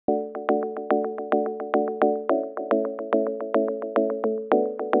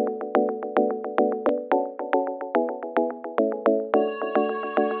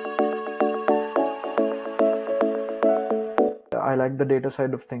like the data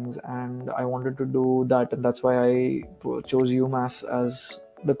side of things, and I wanted to do that, and that's why I chose UMass as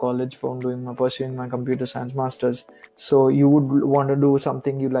the college for pursuing my computer science masters. So you would want to do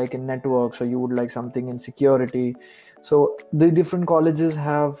something you like in networks, or you would like something in security. So the different colleges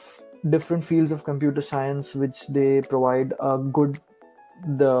have different fields of computer science which they provide a good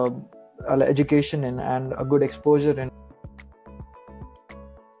education in and a good exposure in.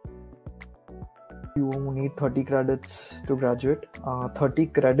 You need 30 credits to graduate. 30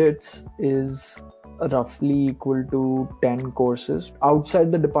 credits is roughly equal to 10 courses.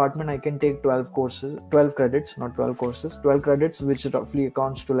 Outside the department, I can take 12 credits, not 12 courses, 12 credits, which roughly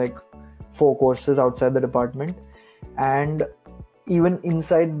accounts to like 4 courses outside the department. And even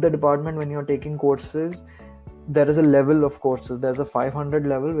inside the department, when you're taking courses, there is a level of courses. There's a 500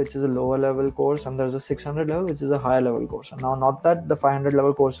 level, which is a lower level course, and there's a 600 level, which is a higher level course. Now, not that the 500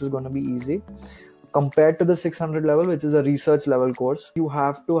 level course is going to be easy. Compared to the 600 level, which is a research level course, you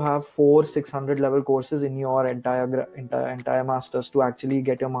have to have 4 600 level courses in your entire master's to actually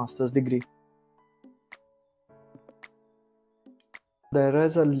get your master's degree. There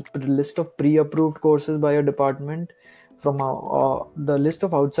is a list of pre-approved courses by your department from the list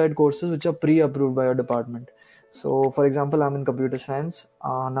of outside courses which are pre-approved by your department. So, for example, I'm in computer science.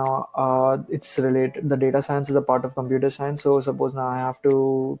 Now, it's related. The data science is a part of computer science. So, suppose now I have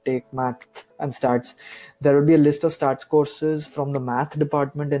to take math and stats. There will be a list of stats courses from the math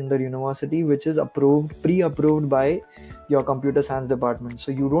department in the university, which is pre-approved by your computer science department.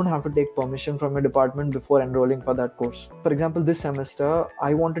 So, you don't have to take permission from your department before enrolling for that course. For example, this semester,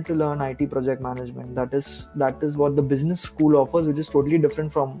 I wanted to learn IT project management. That is what the business school offers, which is totally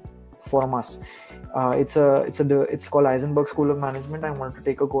different from us. It's called Eisenberg School of Management. I wanted to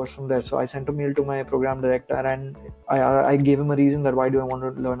take a course from there, so I sent a mail to my program director, and I gave him a reason that why do I want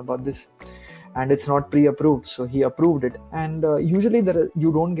to learn about this, and it's not pre-approved, so he approved it. And usually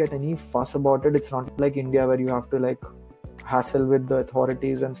you don't get any fuss about it. It's not like India where you have to like hassle with the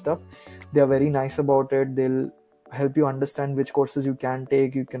authorities and stuff. They are very nice about it. They'll help you understand which courses you can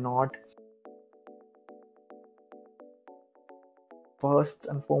take, you cannot. First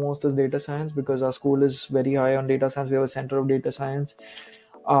and foremost is data science, because our school is very high on data science. We have a center of data science.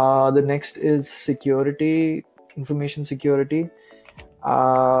 The next is security, information security.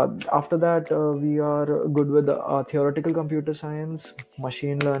 After that, we are good with theoretical computer science,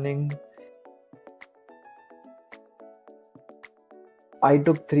 machine learning. I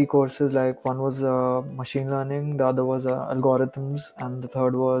took 3 courses, like one was machine learning, the other was algorithms, and the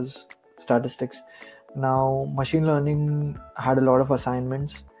third was statistics. Now, machine learning had a lot of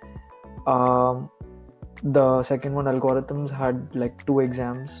assignments. The second one, algorithms, had like 2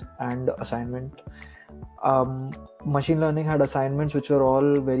 exams and assignment. Machine learning had assignments which were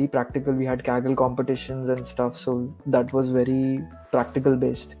all very practical. We had Kaggle competitions and stuff, so that was very practical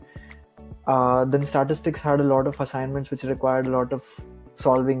based. Then statistics had a lot of assignments which required a lot of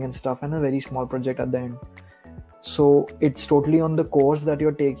solving and stuff, and a very small project at the end. So it's totally on the course that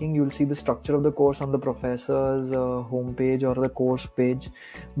you're taking. You'll see the structure of the course on the professor's homepage or the course page,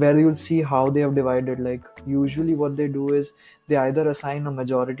 where you'll see how they have divided. Like usually what they do is they either assign a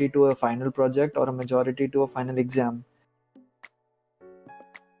majority to a final project or a majority to a final exam.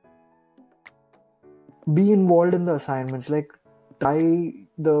 Be involved in the assignments, like try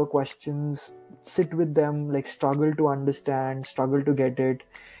the questions, sit with them, like struggle to understand, struggle to get it,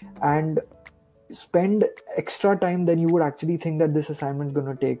 and spend extra time than you would actually think that this assignment is going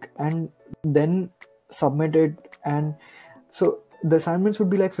to take, and then submit it. And so the assignments would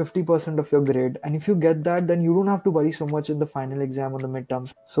be like 50% of your grade, and if you get that, then you don't have to worry so much in the final exam or the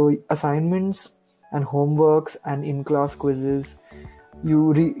midterms. So assignments and homeworks and in-class quizzes,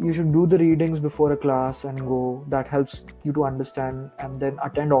 you should do the readings before a class and go. That helps you to understand, and then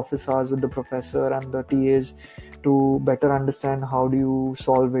attend office hours with the professor and the TAs to better understand how do you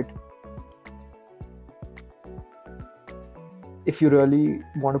solve it. If you really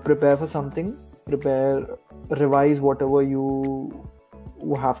want to prepare for something, revise whatever you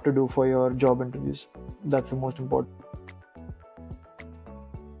have to do for your job interviews. That's the most important.